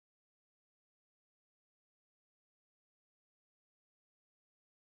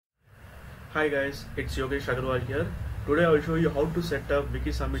Hi guys, it's Yogesh Agarwal here. Today I will show you how to set up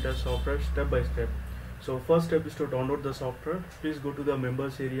Wiki Submitter software step by step. So first step is to download the software. Please go to the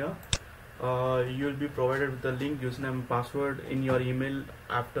members area. You will be provided with the link, username and password in your email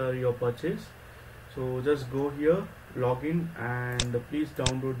after your purchase. So just go here, log in, and please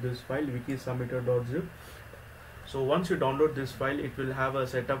download this file wikisubmitter.zip. So once you download this file, it will have a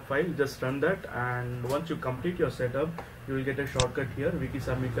setup file. Just run that, and once you complete your setup, you will get a shortcut here, Wiki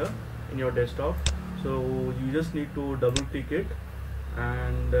Submitter, in your desktop. So you just need to double click it,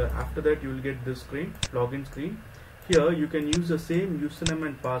 and after that you will get this screen, login screen. Here you can use the same username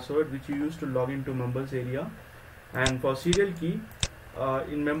and password which you used to log into members area, and for serial key,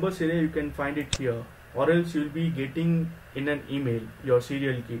 in members area you can find it here, or else you will be getting in an email your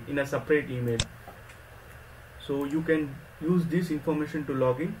serial key in a separate email. So you can use this information to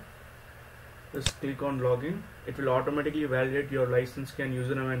log in. Just click on login. It will automatically validate your license key and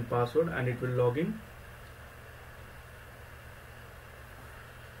username and password, and it will log in.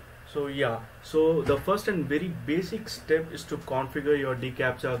 So yeah, so the first and very basic step is to configure your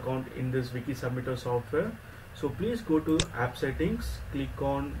DCAPTCHA account in this Wiki Submitter software. So please go to app settings, click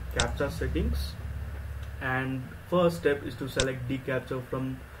on CAPTCHA settings, and first step is to select DCAPTCHA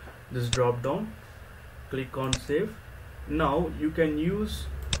from this drop down. Click on save. Now you can use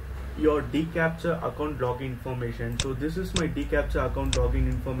your DCAPTCHA account login information. So this is my DCAPTCHA account login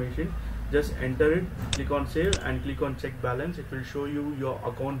information. Just enter it, click on save, and click on check balance. It will show you your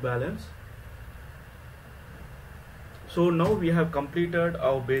account balance. So now we have completed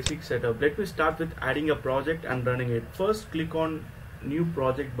our basic setup. Let me start with adding a project and running it. First, click on new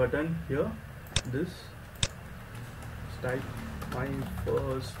project button here. This, type my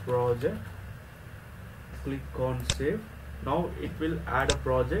first project. Click on save. Now it will add a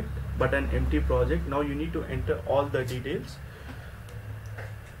project but an empty project. Now you need to enter all the details.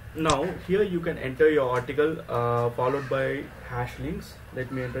 Now here you can enter your article followed by hash links.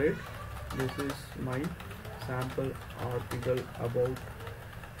 Let me enter it. This is my sample article about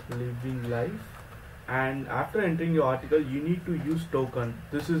living life, and after entering your article you need to use token.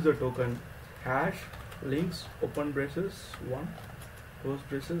 This is the token, hash links open braces 1 close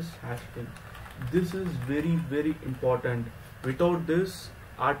braces hash link. This is very important. Without this,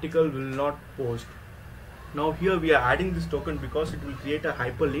 article will not post. Now here we are adding this token because it will create a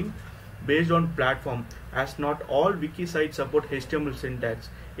hyperlink based on platform, as not all wiki sites support HTML syntax.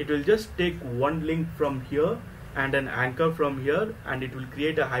 It will just take one link from here and an anchor from here, and it will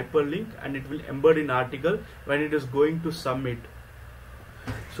create a hyperlink, and it will embed in article when it is going to submit.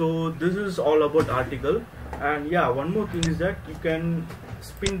 So this is all about article. And yeah, one more thing is that you can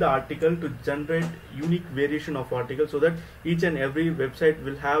spin the article to generate unique variation of article, so that each and every website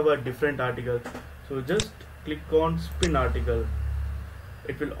will have a different article. So just click on spin article.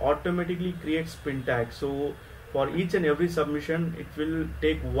 It will automatically create spin tag. So for each and every submission, it will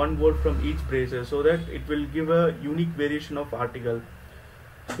take one word from each braces, so that it will give a unique variation of article.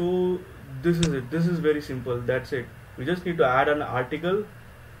 So this is it. This is very simple. That's it. We just need to add an article,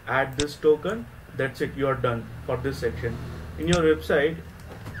 add this token. That's it. You are done for this section. In your website,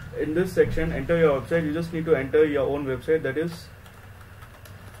 in this section, enter your website. You just need to enter your own website, that is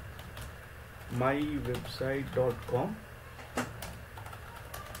mywebsite.com.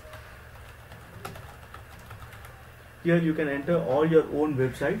 Here you can enter all your own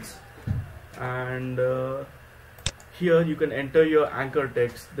websites, and here you can enter your anchor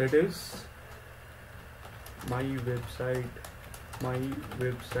text, that is my website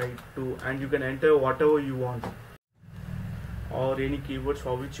 2, and you can enter whatever you want, or any keywords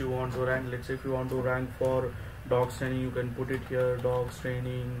for which you want to rank. Let's say if you want to rank for dogs training, you can put it here, dogs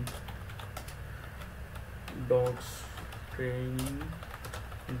training,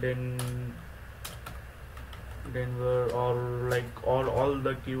 then Denver, or like all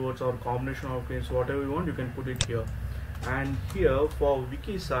the keywords or combination of keywords, whatever you want, you can put it here. And here for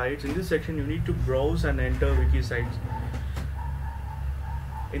wiki sites, in this section you need to browse and enter wiki sites.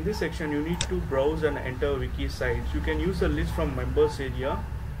 In this section you need to browse and enter wiki sites. You can use a list from members area,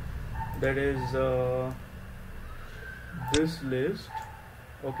 that is this list.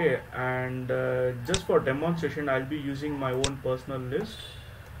 Okay, and just for demonstration I'll be using my own personal list.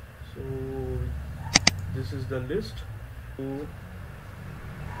 So this is the list. So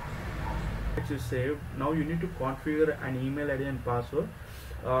it is saved. Now you need to configure an email ID and password.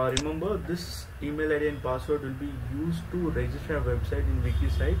 Remember, this email ID and password will be used to register a website in wiki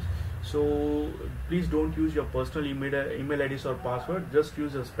sites. So please don't use your personal email IDs or password. Just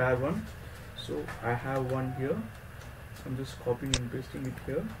use a spare one. So I have one here. I'm just copying and pasting it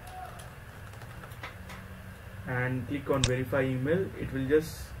here. and click on verify email. It will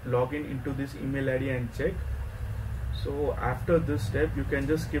just log in into this email ID and check. So after this step, you can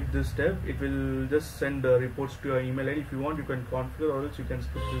just skip this step. It will just send the reports to your email ID. If you want, you can configure, or else you can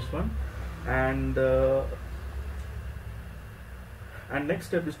skip this one. And next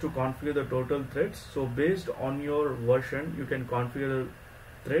step is to configure the total threads. So based on your version, you can configure the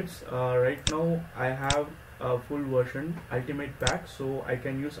threads. Right now I have a full version ultimate pack, so I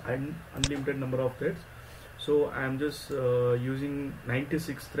can use unlimited number of threads. So I'm just using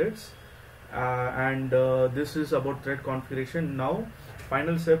 96 threads. This is about thread configuration. Now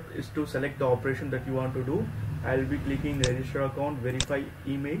final step is to select the operation that you want to do. I'll be clicking register account, verify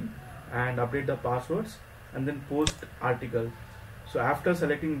email, and update the passwords, and then post article. So after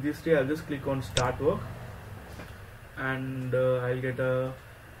selecting these three, I'll just click on start work, and I'll get a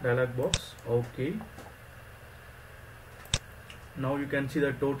dialog box. Okay, now you can see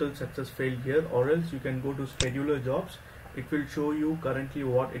the total success failed here, or else you can go to scheduler jobs. It will show you currently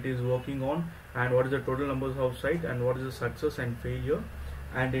what it is working on, and what is the total numbers of site, and what is the success and failure.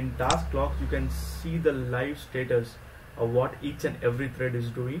 And in task logs, you can see the live status of what each and every thread is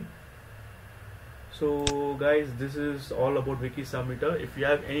doing. So guys, this is all about Wiki Submitter. If you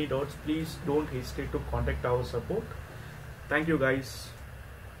have any doubts, please don't hesitate to contact our support. Thank you guys.